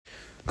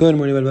Good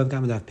morning, Bava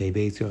Kama, Daf Pei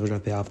Beis,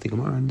 Daf Pei Alf, the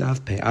Gemara, and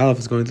Daf Pei Aleph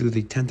is going through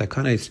the 10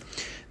 takanas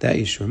that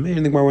Yeshua made,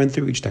 and the Gemara went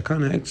through each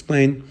takana,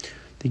 explain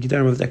the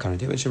Gedarim of the takana.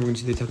 Today, we're going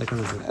to see the 10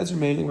 takanas that Ezra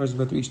made, and the Gemara is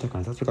going through each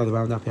takana. That's what the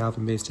Bava Daf Pei Alf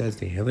and Beis says,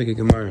 the Hillig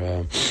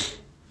Gemara.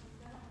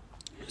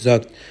 So,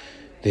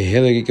 the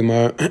Hillig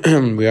Gemara,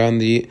 we are on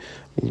the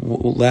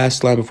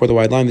last line before the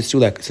wide line, the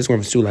Sulek. It says we're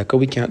on the Sulek.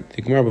 We count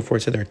the Gemara before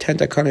it said there are 10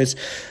 takanas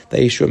that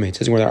Yeshua made. It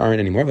says where there aren't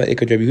anymore, but it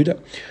could be Yehuda.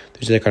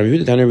 There's a takana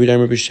Yehuda, Tanner Yehuda,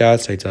 Rabbi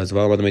Shas, Saitz,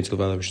 Azval, Rabbi Meitzil,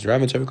 Rabbi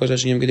Shrav, and so because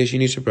Hashem Kadesh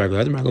Yinish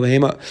Bragla, Adam Ragla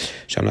Behema.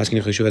 Sham asking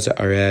if Yeshua said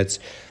Aretz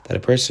that a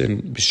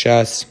person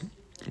B'Shas,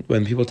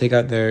 when people take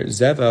out their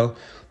zevel,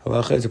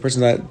 halacha is a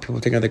person that people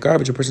take out the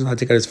garbage, a person that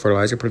take out his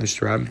fertilizer, put in the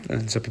shram,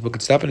 and so people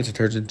could step in it, so it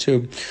turns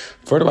into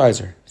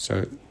fertilizer.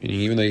 So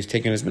even though he's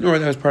taking his manure,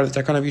 that was part of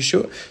the takana of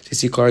Yeshua. So you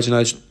see cars in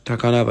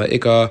takana of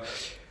Ika.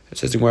 It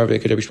says the Gemara,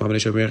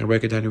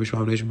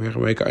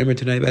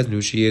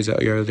 "She is a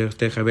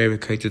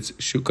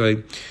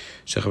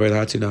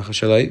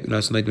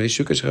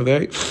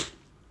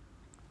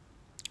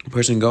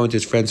person go into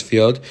his friend's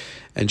field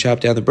and chop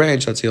down the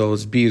branch. Let's say all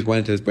his bees went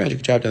into this branch. You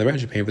can chop down the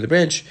branch and pay for the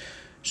branch.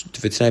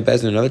 If it's not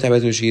bezin, another type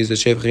of she is the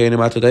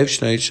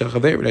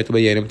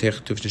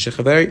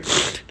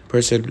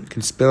person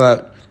can spill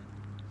out.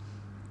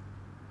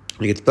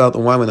 You can spill out the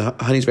wine when the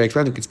honey is very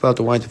expensive. You can spill out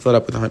the wine to fill it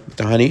up with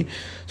the honey,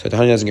 so the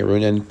honey doesn't get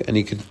ruined, and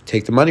he could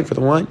take the money for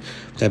the wine.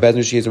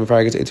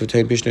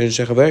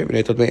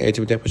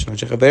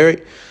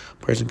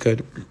 Person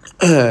could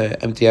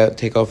empty out,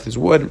 take off his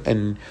wood,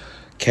 and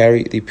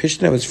carry the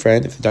pishna of his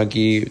friend. If the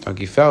donkey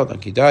fell,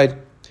 donkey died,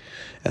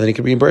 and then he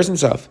could reimburse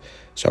himself.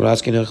 So I'm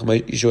asking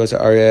Yeshua to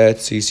Aretz.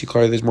 So you see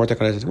clearly there's more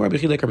takanas. These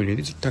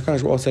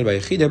takanas were all said by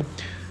Yechidim.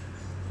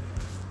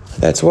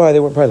 That's why they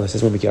weren't part of this.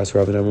 That's when we asked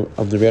Rabbi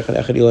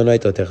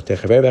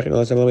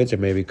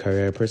maybe a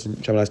person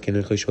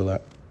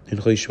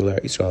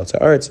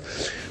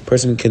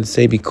person can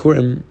say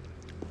bikurim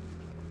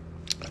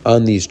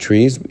on these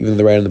trees, even though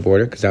they're right on the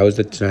border, because that was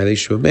the Tanai that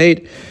Yeshua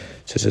made.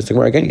 So it's the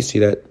Gemara again. You see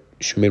that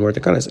Yeshua made more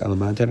takanas.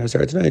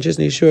 Just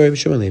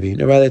Yeshua Levi.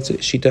 No, rather it's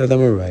Shita of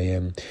them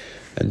Arayim,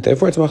 and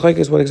therefore it's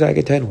machlekes what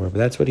exactly 10 were. But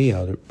that's what he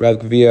held. Rav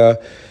Gvia.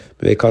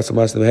 He started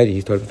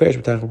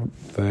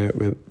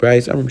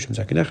Bryce, Amr Mishum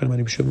Zakinach, and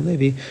Mishum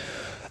Levi.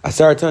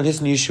 Asar Tan His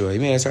Yeshua. He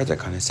made Asar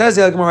Takana. Says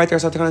the Gemara right there.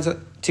 Asar Takana.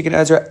 Taken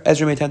Ezra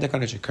made 10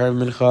 Takana. Shekar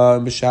Mincha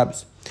and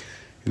B'Shabbos.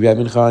 You have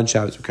Mincha and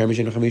Shabbos. Shekar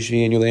Mishin and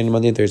Chamishi, and you lay on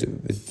Monday and Thursday.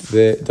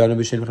 The Dana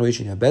Mishin and Chamishi.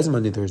 You have Bez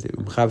Monday and Thursday.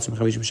 Mchabos and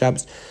Chamishi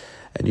Shabbos.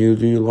 And you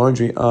do your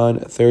laundry on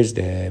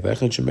Thursday.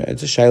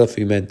 It's a Shaila if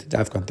you meant to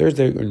have on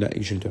Thursday, or not.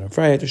 You shouldn't do it on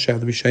Friday. It's a Shaila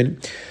to be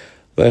shining.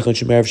 And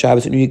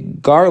you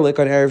eat garlic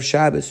on Erev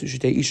Shabbos. You should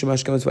take Isha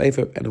Mashkamas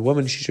Va'efa, and a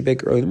woman, she should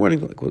bake early in the morning.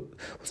 Like we'll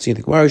see in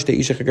the Gemara, she should take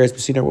Isha Chagaris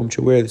Pesina, a woman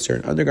should wear a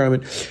certain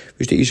undergarment. You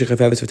should take Isha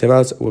Chafavis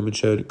V'Tevalas, a woman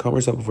should comb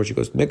herself before she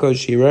goes to Mikos.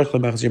 She Rechla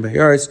Machazir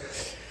Mayaris,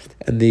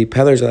 and the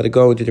peddlers are allowed to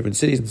go into different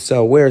cities and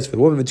sell wares for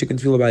the woman. But you can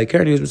feel about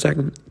carry, and use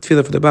second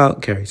feel for the Baal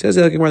carry. Says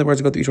the Gemara, the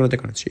words go to each one of the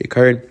Tekanos. She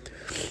carried.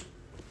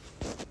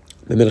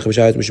 Why do you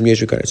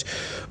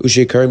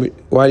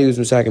use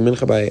Masak and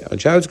Mincha by on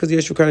Shabbos? Because the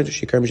Yeshu Karnit,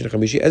 she carried Mishnah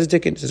Chamishi as a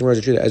ticket. This is where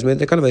it's true. As made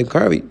the kind of like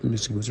Karvi.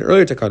 It was an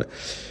earlier Takana.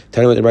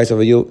 Telling about the rights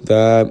of you,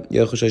 the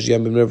Yelchushash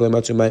Yam Bimner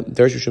Vlamatsu, my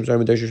Dershum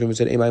Sarm, Dershum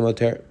said, Amai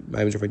Malter,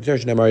 I was referring to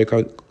Dershum, Namari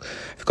called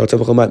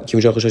Tabakhamat,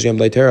 Kimjachushash Yam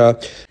Blaitera.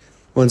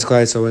 Once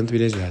class, so went 3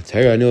 days without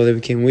Terra. I know they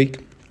became weak.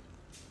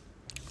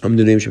 I'm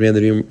the name Shaman,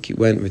 the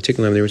went with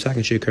Tickle, and they were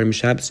talking, she carried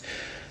Shabbos.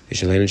 They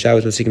should lay on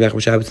Shabbos, we'll seek back on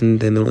Shabbos, and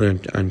then they'll learn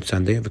on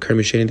Sunday. If a Kerm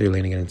Mishin, they're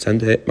laying again on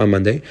Sunday, on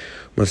Monday.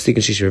 We'll seek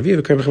and she should review.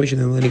 If a Kerm Mishin,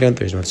 they're laying again on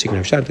Thursday. We'll seek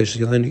on Shabbos, they should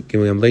learn,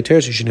 giving them late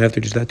terrace, you shouldn't have to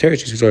just that terrace,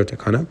 she's sort of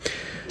Takana.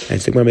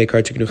 And Sigmar make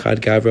car chicken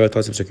Chad Gavra,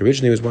 Tlasim Sukkah.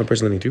 Originally, it was one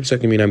person laying 3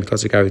 psukim, meaning I'm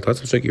Tlasim Gavra,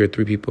 Tlasim Sukkah, you're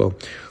 3 people,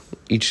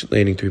 each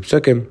laying 3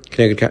 psukim,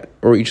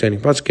 or each laying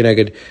psukim,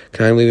 connected,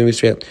 can I leave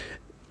Israel?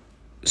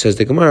 Says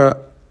the Gemara,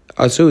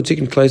 also,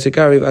 Tikkun Tlasim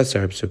Gavra,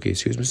 Asar Psuki,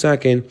 so he was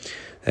Masakin,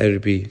 that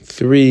would be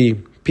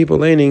 3 people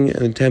laning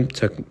and 10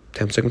 second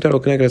total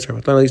connected as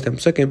at least 10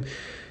 second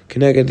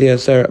connected the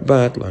Asar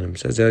Bat Lanim.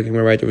 Says the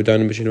Gemara right over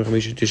done in Mishinu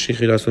Chamishi to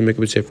Shichi also make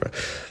a bit safer.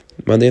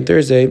 Monday and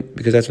Thursday,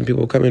 because that's when people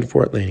will come in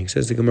for laning.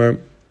 Says the Gemara.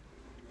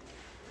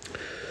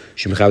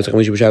 Shemachavos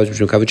Chamishi B'Shabbos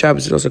B'Shem Kavod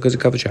Shabbos is also because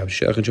of Kavod Shabbos.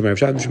 Shechan Shemar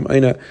Shabbos B'Shem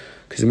Aina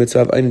because the mitzvah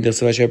of Aina Del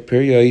Savasher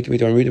period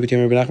Vitam Ruda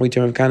Vitam Rabbanach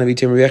Vitam Kana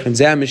Vitam Rech and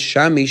Zamish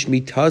Shamish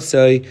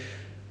Mitasai.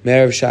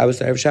 Me'erev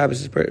Shabbos, Erev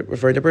Shabbos is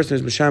referring to a person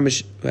who's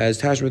Mishamish, who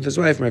has Tashma with his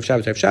wife. Me'erev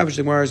Shabbos, Erev Shabbos,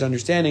 the Gemara's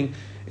understanding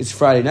is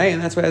Friday night,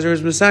 and that's why Ezra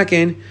is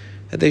Masakin,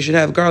 that they should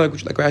have garlic,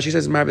 which, like Rashi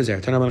says, Mar Bezer.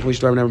 Tanam Anach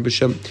Mishlar B'Nam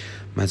B'Shem,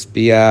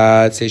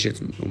 Masbiyat, Seishet,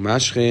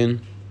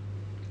 Umashchin,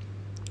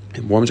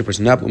 it warms a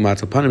person up,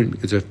 Umatzal Panim,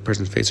 because a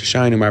person's face is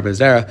shining, Mar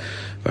Bezer,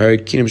 V'Hari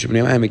Kinim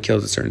Shebnei it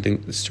kills a certain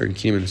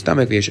kinim in the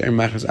stomach, V'Yesh Erim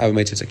Machas Ava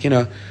Meitzes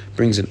Akina,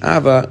 brings an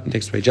Ava,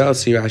 takes away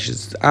jealousy, Rashi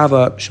says,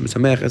 Ava, Shem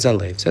Samech, it's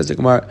Alev. Says the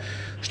Gemara,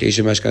 she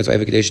should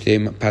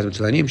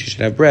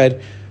have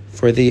bread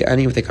for the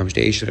ani if they come.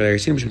 Shaila,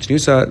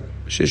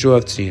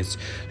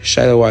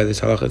 why this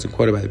halacha isn't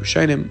quoted by the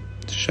Rishonim.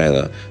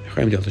 Shaila,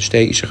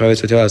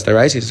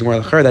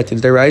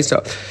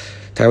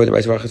 that That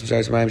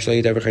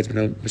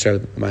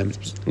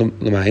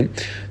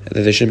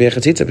there shouldn't be a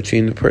chatzitza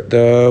between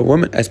the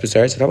woman as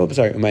besides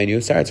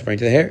referring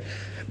to the hair.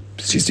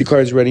 She's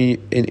declared already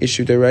an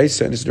issue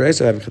deraisa, and this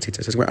deraisa having chatzitza.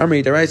 It says we're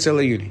amri deraisa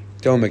leuni.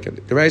 Don't make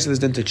it. Deraisa is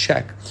done to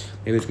check.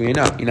 Maybe it's going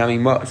up.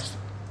 Must.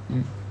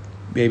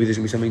 Maybe there's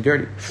going to be something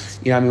dirty.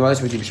 Must be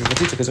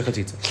chatzitza because of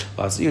chatzitza.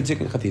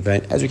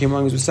 As we came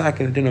along, it was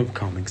sack and it didn't have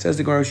combing. Says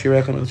the Gemara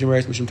Shirech and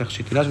Shirech Mishum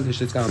Tachshit. That's what the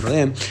shit's gone by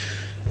him.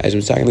 As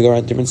we're talking to go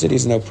around different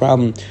cities, no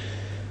problem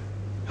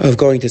of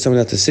going to someone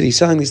else's city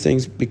selling these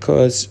things,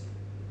 because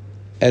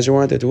as we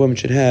want that the woman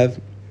should have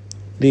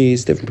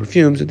these different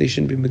perfumes, that they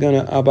shouldn't be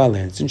begana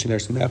abalan. Since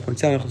there's some that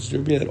points out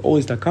that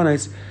always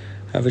takanas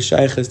have a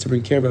shaykhs to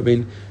bring care about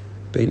being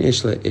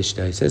ishla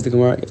ishta. He says the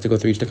Gemara, you have to go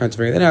through each takan to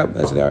figure that out.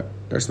 That's what there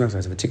are some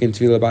signs of a tikkun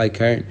tefillah by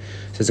karen.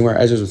 Says the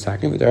Gemara Ezra was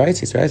talking, but the right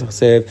says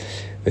Chsev.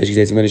 V'eshik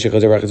says many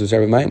shechos are rachas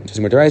u'sarv ma'im. Says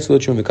the Gemara the right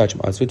luchum v'kachim.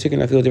 Also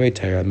tikkun I feel the right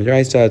Torah. The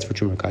right side for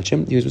chum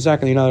v'kachim. He was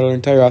talking. You're not allowed to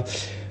learn Torah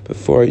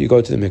before you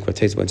go to the mikvah.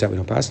 Taste points out we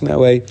don't pass in that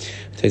way.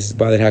 Taste is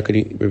bothered. How could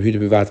he repeat the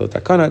bivatal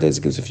takana?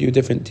 Taste gives a few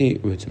different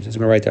roots. Says the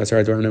Gemara right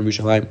outside the Rambam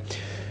Yerushalayim.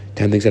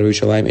 10 things out of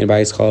Yerushalayim. In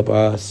Bayis Chalab,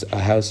 a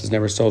house is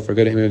never sold for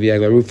good. You can't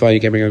bring a roof.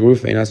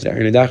 You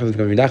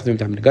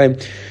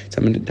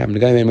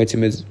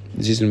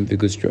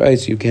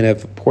can't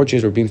have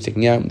porches or beams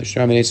sticking out. The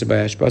Shram Vanessa by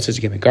Ashbasas,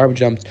 you can't make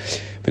garbage dumps.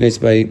 Vanessa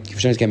by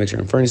Kifshanas, can't make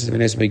certain furnaces.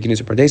 Vanessa by Guinness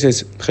or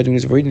Pardesis.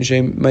 Chetunis of Reading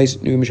Shem, Mice,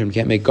 New Mishram,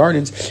 can't make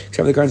gardens. Except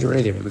for the gardens are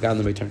already there. We got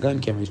them by turn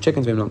gun, can't raise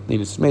chickens, we don't need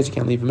a mace, you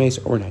can't leave a mace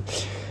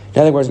overnight.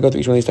 Now that we're going to go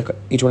through each one of these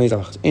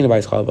halachas. In the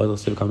Bayis Chalab,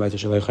 let's come back to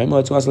Shalei Chaim.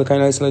 Let's ask the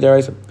kind of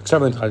Deraisa.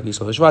 Except for the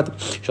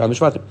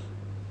Shvat.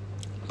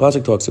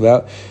 Pasuk talks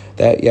about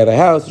that you have a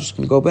house, you're just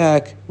going to go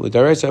back with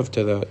Deraisa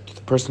to the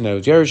person that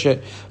was Yerush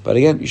it. But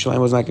again, Yerushalayim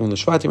was not given the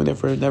Shvatim, and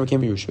therefore it never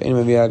came to Yerush.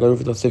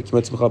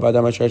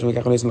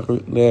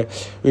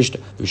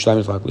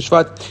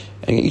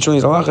 And each one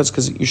of these halachas,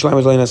 because Yerushalayim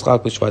was laying as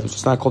chalak l'shvat,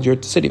 it's not called your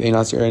city. And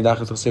Mitznian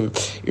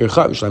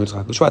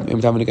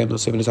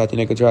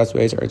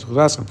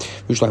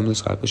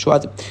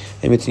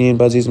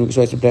Bazis and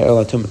because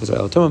El Atum, because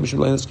El Atum, Mishum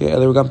Lain,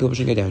 other gun people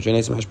should get down.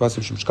 Janes Mashbas,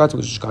 Mishum Shkat,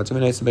 which is Shkat,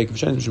 Venes, Bake of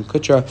Shan, Mishum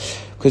Kutra,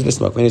 because the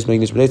smoke, Venes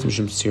making this Venes,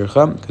 Mishum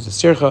Sircha, because the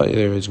Sircha,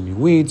 there is going to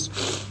be weeds,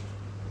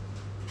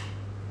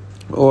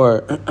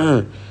 or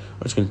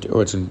it's going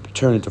to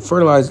turn into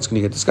fertilizer, it's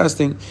going to get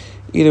disgusting.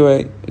 Either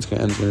way, it's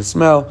going to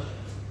smell.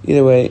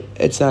 Either way,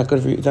 it's not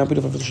good for you. It's not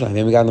beautiful for the Shalaim.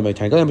 And we got them by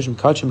Tangalim, Mishum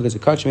Kachim, because the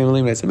Kachim,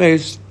 and it's a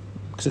maze,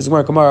 because it's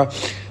Gemara Kamara,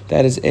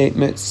 that is a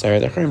mitzvah.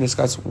 The Chaim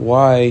discuss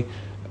why,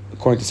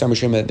 according to some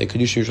Rishim, that they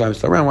could use Yerushalayim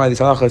still around, why these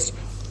halachas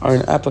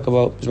aren't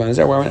applicable. Is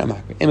there? Why aren't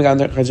applicable? And we got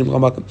them Chazim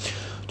Chamakim.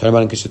 Talking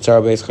about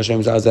Kishitzar, Beis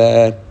Hashem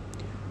Zazeh,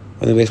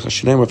 when the Beis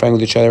Hashem were fighting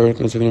with each other,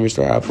 let's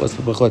restore up, let's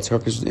the Bechletz,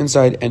 Herkus was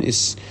inside, and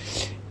is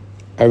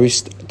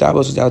Aristabos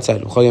was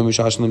outside. They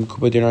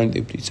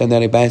send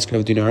out a basket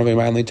of dinar, and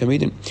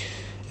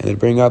they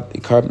bring up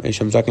the carbon, as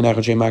long as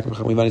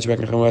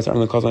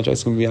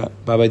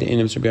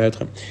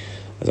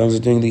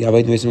they're doing the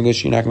Avodah Mitzvah,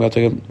 you're not going to be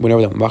able to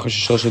whenever they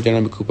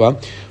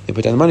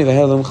put down the money,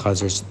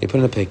 they put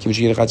in a pig.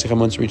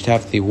 Once reached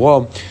half the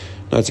wall,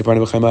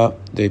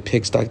 the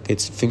pig stuck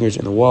its fingers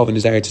in the wall and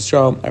desired to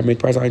straw. I made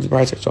parts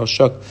it's all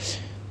shook.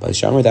 By the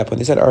Shamar at that point,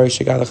 they said, curse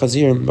the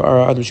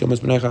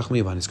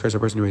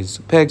person who raises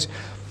pigs,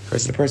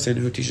 curse the person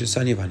who teaches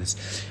son Yavanis.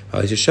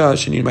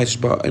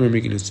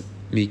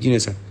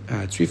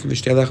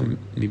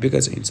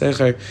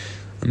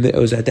 And it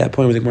was at that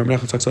point where the Gemara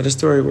talks about the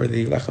story where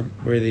the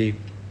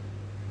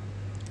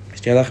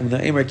Shtei and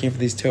the Emer came from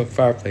these two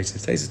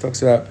fireplaces.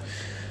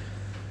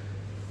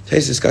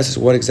 Tais discusses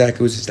what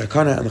exactly was this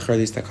takana, and the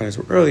these takanas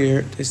were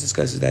earlier. Tais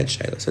discusses that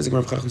shayla. Says the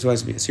Gemara Chacham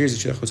Zuvas be a series of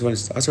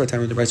shayla. Also, a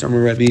time when the Brayso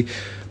Amar Rebbe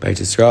by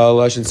Yisrael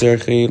Lashon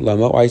Serchi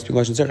Lama. Why speak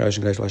Lashon Serchi?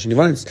 Lashon Gash Lashon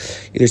Yivanis.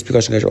 Either speak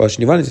Lashon Gash or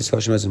Lashon Yivanis. It's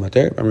Lashon Mazim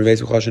Mater. Amar Rebbe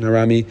speak Lashon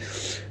Arami.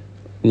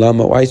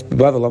 Lama. Why speak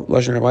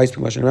Lashon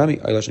Arami?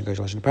 I Lashon Gash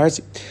Lashon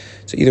Parsi.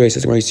 So either way,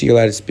 says when you see you're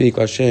allowed to speak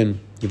Lashon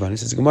Yivani,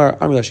 says the Gemara,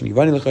 Ami Lashon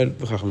Yivani Lachad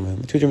v'Chacham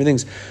Yivani. Two different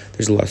things.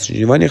 There's a Lashon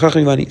Yivani,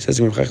 Chacham Yivani. Says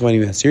the Gemara Chacham Yivani. We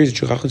have a series of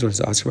two Chachams. One is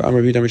asked for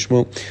Amar Rebbe Amar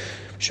Shmuel.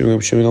 There are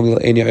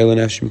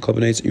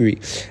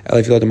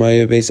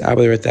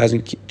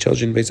 1,000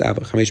 children based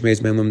Abba. 5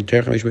 based Memlam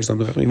Ter, 5 based Lam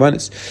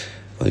Ivanis.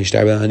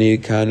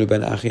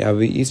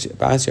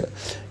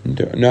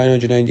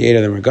 998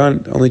 of them are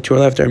gone. Only 2 are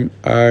left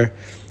are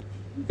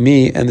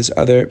me and this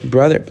other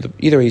brother. But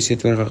either way, you see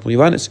it in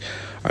Ivanis.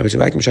 And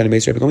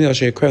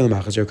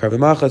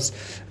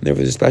therefore,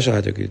 there's a special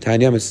haduk.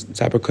 Tanya is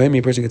Sapar Kohen.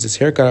 A person gets his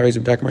hair cut,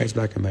 raising black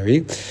and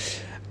Mary.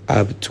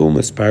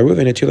 Tulmas Baruv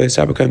and a Tula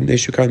Sabakam, they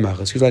should call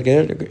Machas. He was like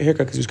a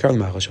haircut because he was Karl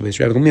Machas. So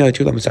basically, Rabbi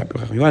Tula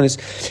Sabakam Yohanis,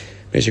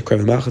 they should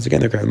Karl Machas again,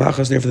 they're Karl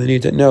Machas, therefore they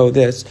need to know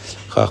this.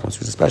 Chachmas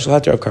was a special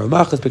letter of Karl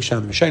Machas, Big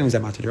Sham, Mishanim,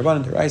 Zamati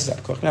Rabban, their eyes,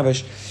 Zabkoch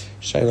Navish,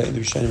 Shaila, and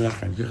the Mishanim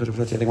Nachram.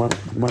 They mark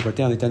right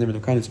down, they tend them in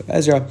the kindness of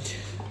Ezra.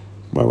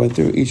 Mar went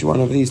through each one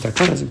of these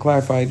takanas and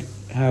clarified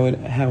how it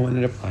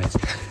applies.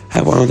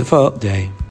 Have a wonderful day.